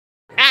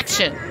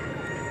Action.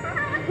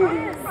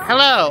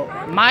 Hello,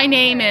 my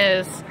name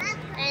is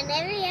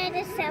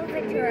Anivias.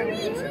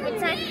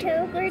 It's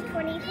October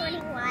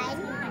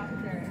 2021.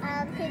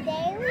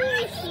 Today we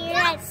are here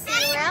at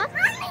SeaWorld,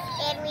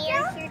 and we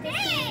are here to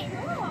see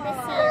the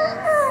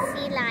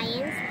sea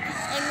lions,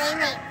 and they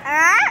make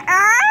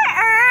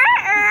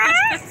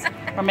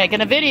we're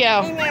making a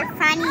video. and they're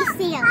funny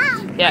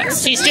seals.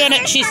 Yes, she's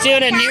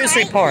doing a news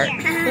report.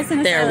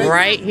 They're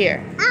right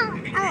here.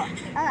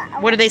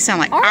 What do they sound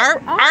like?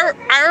 Arr, arr,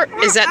 arr.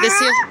 Is that the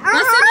seal?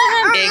 Listen to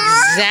him.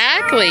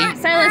 Exactly.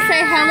 Silas,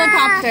 say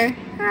helicopter.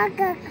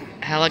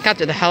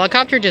 Helicopter. The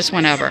helicopter just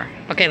went over.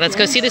 Okay, let's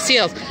go see the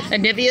seals.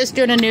 Anivia's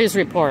doing a news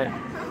report.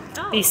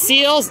 These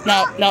seals,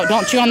 no,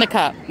 don't chew on the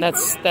cup.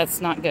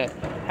 That's not good.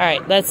 All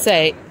right, let's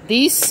say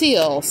these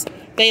seals,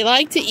 they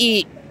like to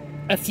eat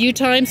a few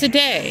times a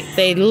day.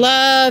 They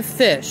love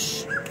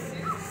fish.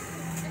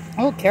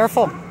 Oh,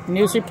 careful.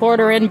 News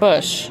reporter in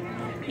bush,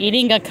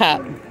 eating a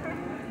cup. If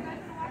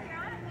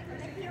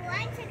you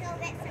want to go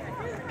get some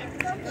food, let's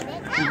go get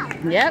it now.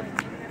 Yep.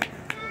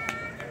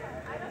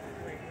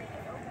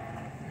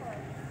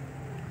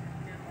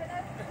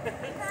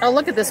 Oh,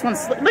 look at this one.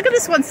 Look at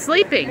this one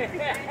sleeping.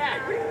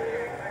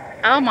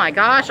 Oh my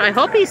gosh, I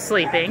hope he's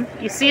sleeping.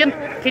 You see him?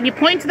 Can you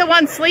point to the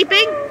one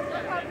sleeping?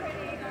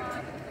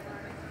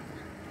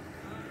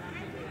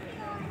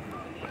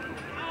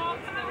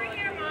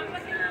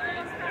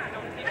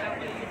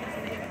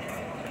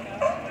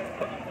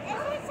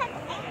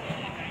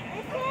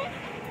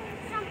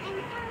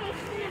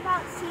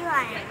 Sea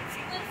lions.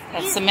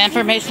 That's some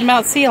information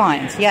about sea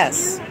lions,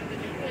 yes.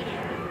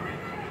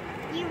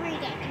 You read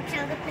it and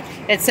show the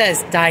picture. It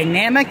says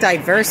dynamic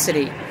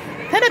diversity.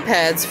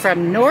 Pinnipeds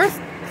from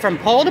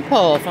pole to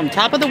pole, from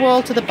top of the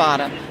world to the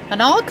bottom. On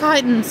all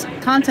continents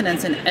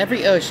and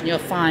every ocean you'll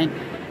find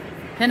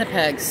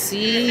pinnipeds,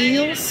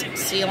 seals,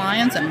 sea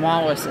lions, and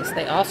walruses.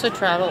 They also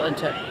travel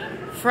into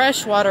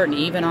fresh water and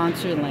even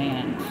onto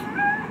land.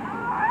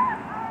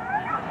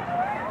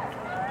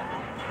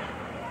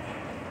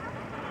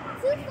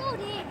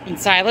 And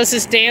Silas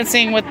is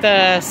dancing with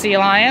the sea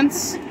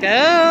lions.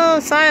 Go,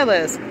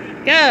 Silas.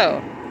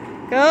 Go.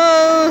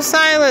 Go,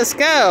 Silas.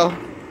 Go.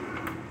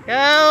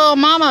 Go,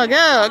 Mama.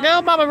 Go.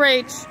 Go, Mama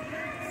Rach.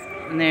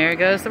 And there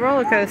goes the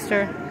roller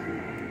coaster.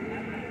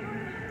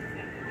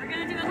 We're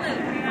going to do a loop.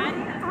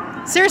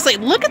 Ready? Seriously,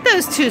 look at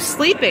those two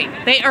sleeping.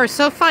 They are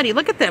so funny.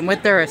 Look at them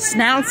with their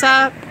snouts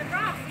up. The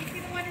rock. You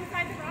see the one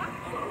inside the rock?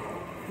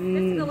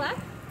 To the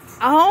left?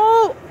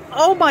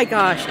 Oh my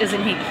gosh.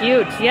 Isn't he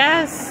cute?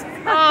 Yes.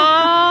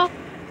 Oh,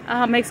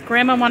 makes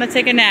Grandma want to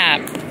take a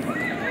nap.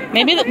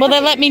 Maybe, will they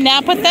let me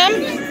nap with them?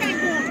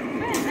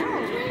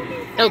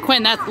 Oh,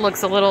 Quinn, that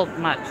looks a little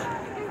much.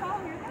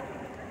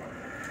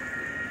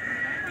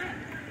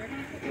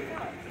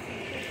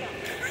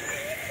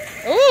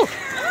 Ooh.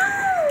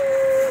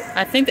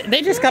 I think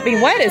they just got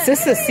me wet. Is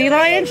this the sea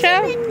lion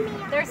show?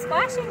 They're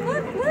splashing.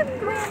 Look,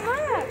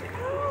 Grandma.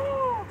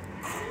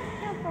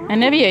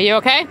 Anivia, you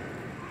okay?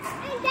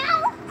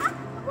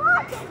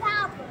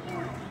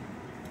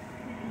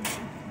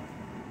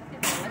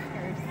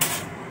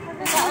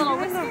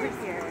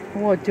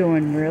 Oh,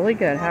 doing really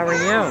good. How are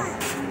you?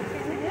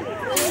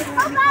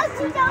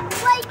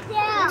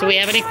 Do we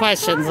have any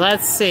questions?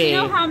 Let's see. Do you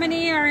know how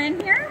many are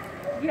in here?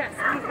 Yes, we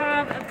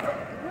have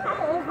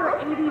over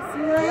 80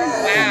 sea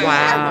lions.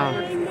 Wow.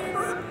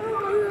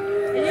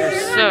 They're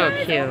so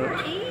cute.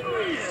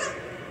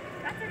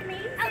 That's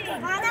amazing.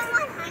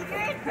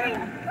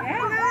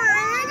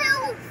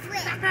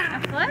 A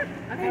flip?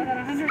 Okay, I got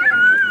 100.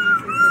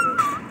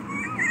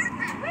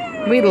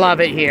 We love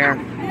it here.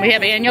 We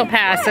have annual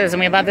passes and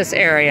we love this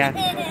area.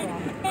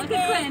 Look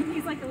at Quinn.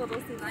 He's like a little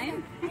sea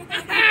lion.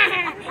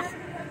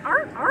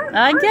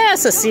 I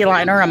guess a sea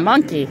lion or a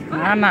monkey.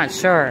 I'm not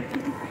sure.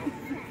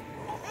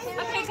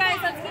 Okay, guys,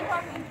 let's keep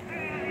walking.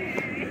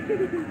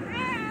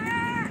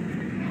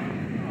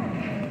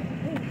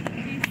 Do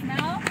you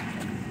smell?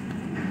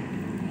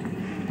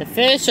 The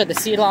fish or the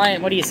sea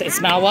lion? What do you say?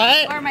 Smell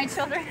what? Or my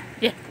children?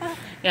 Yeah.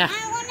 Yeah.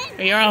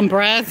 Your own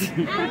breath.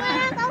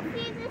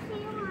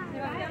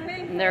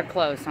 They're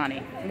closed,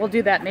 honey. We'll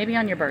do that maybe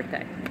on your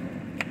birthday.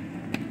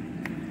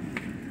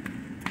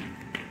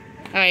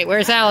 All right,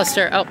 where's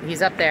Alistair? Oh,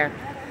 he's up there.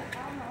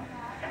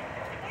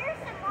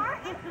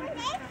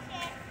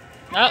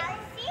 Oh,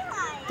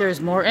 there's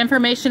more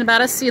information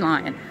about a sea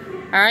lion.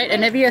 All right,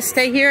 Anivia,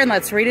 stay here and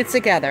let's read it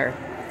together.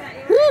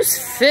 Whose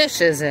fish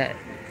is it?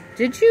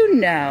 Did you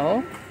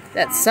know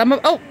that some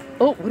of... Oh,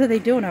 what are they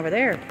doing over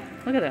there?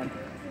 Look at them.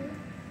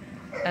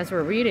 As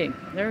we're reading,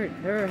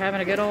 they're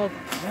having a good old...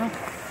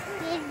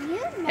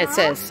 It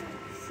says,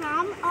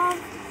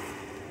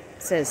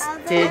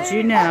 did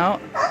you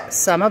know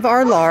some of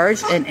our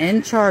large and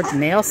in-charge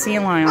male sea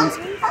lions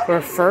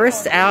were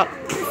first found...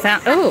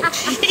 Oh,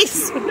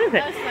 jeez.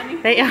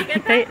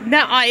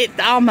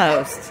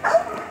 Almost.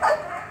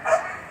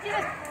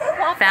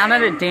 Found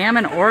at a dam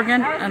in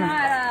Oregon. That was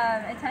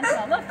not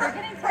intentional. Look, they're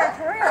getting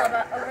territorial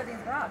over these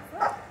rocks.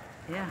 Look.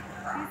 Yeah.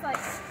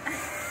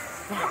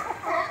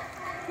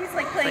 He's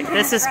like playing. Like,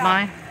 this is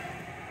my...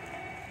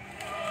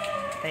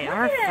 They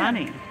are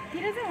funny. He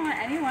doesn't want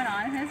anyone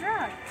on his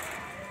rock.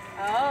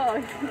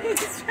 Oh,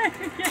 he's trying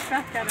to get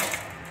back at it.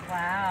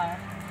 Wow.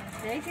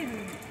 They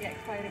can get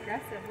quite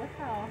aggressive. Look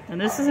how... And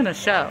this isn't a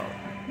show.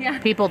 Yeah.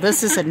 People,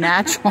 this is a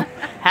natural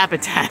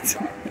habitat.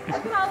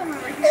 Call them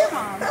over here,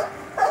 Mom.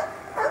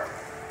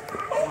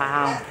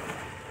 Wow.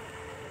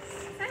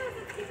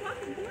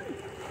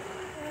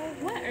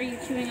 What are you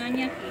chewing on,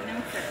 Yucky?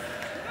 No, sir.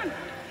 Come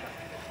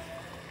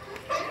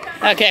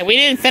on. Okay, we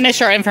didn't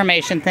finish our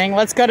information thing.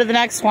 Let's go to the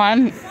next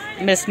one.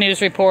 Miss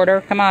News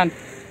Reporter, come on. Okay.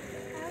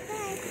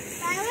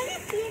 I want to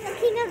see the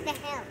king of the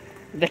hill.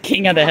 The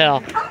king of the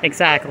hill.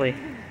 Exactly.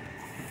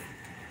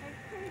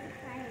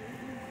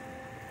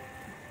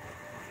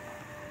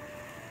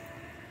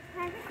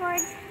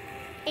 Record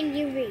and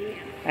you read.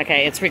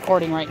 Okay, it's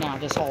recording right now.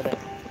 Just hold it.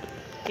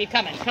 Keep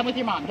coming. Come with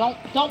your mom. Don't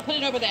put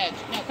it over the edge.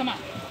 No, come on.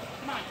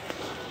 Come on.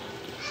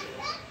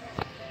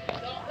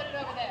 Don't put it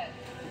over the edge.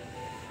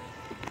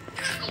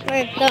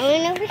 We're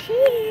going over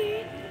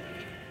here.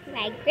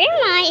 My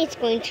grandma is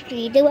going to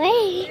read the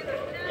way.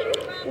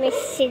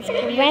 Mrs.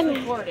 Grandma.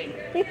 Recording.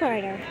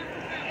 Reporter.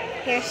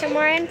 Here's some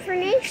more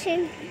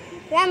information.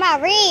 Grandma,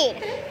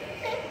 read.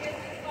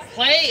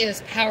 Play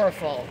is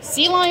powerful.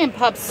 Sea lion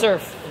pups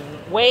surf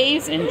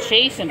waves and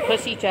chase and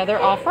push each other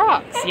off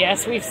rocks.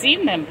 Yes, we've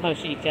seen them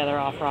push each other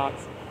off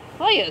rocks.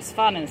 Play is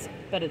fun,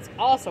 but it's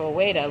also a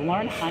way to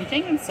learn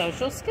hunting and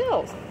social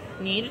skills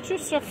needed to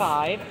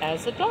survive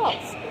as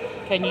adults.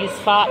 Can you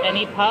spot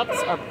any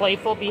pups or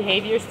playful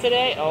behaviors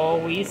today? Oh,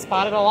 we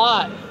spotted a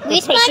lot. We're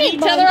pushing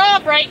each other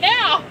off right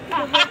now.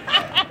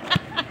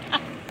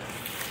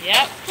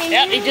 Yep,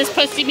 they just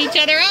pushing each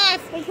other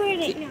off. Record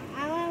it. No,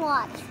 I want to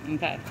watch.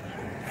 Okay.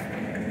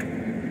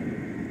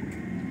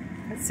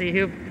 Let's see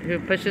who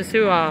pushes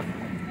who off.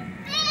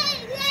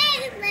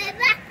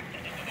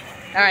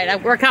 All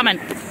right, we're coming.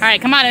 All right,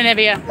 come on,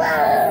 Anivia.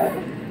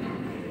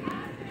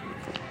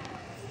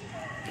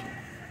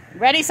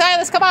 Ready,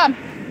 Silas? Come on.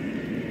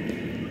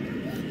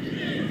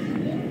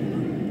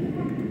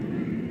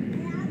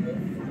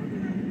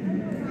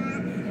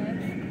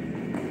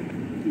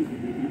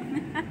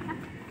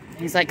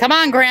 He's like, come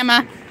on,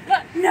 Grandma.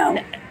 No.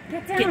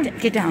 Get down.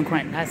 Get down,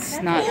 Quentin.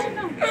 That's not... Look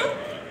at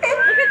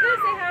this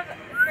they have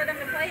for them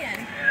to play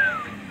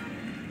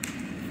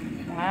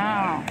in.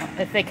 Wow.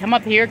 If they come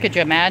up here, could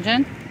you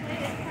imagine?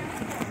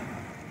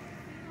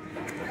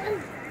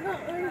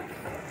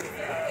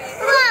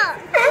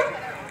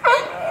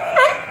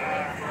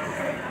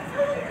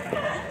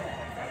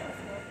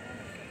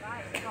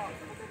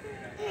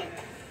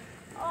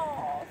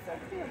 Oh, so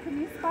cute. Can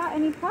you spot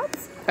any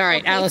pups? All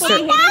right,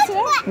 Alistair.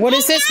 What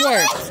is this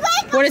word?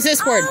 What is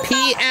this word?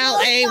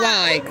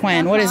 P-L-A-Y.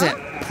 Quinn, what is it?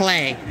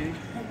 Play.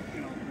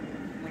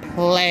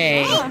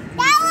 Play. That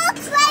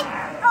looks like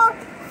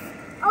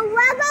a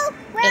Lego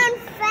round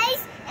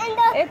face and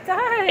the... It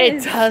does.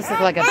 It does look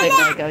like a big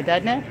Lego,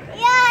 doesn't it?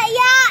 Yeah,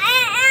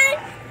 and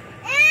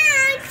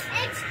it's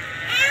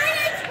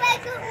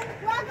like a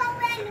Lego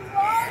and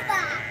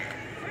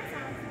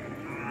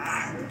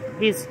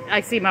robot.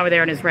 I see him over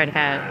there in his red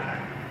hat.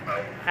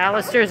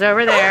 Alistair's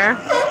over there.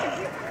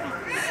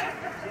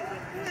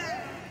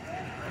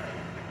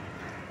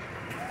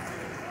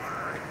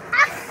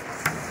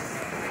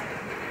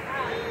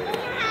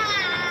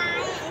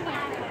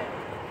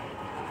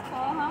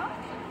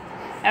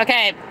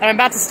 Okay, I'm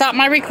about to stop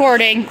my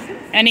recording.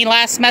 Any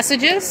last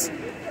messages?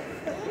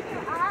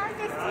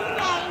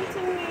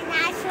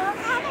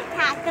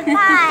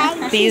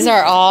 These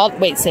are all,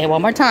 wait, say it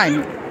one more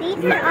time.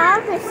 These are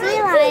all the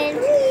sea lions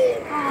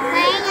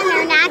playing in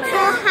their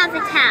natural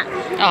habitat.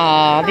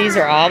 Aw, these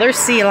are all their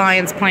sea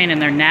lions playing in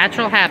their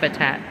natural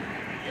habitat.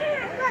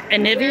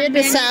 Anivia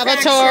de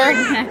Salvatore.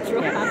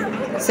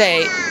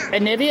 Say,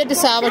 Anivia de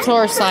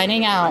Salvatore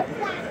signing out.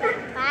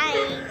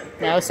 Bye.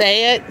 No,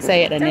 say it.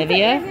 Say it,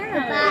 Anivia.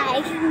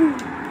 Bye.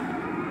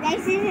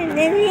 This is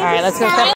Anivia. All right, let's go.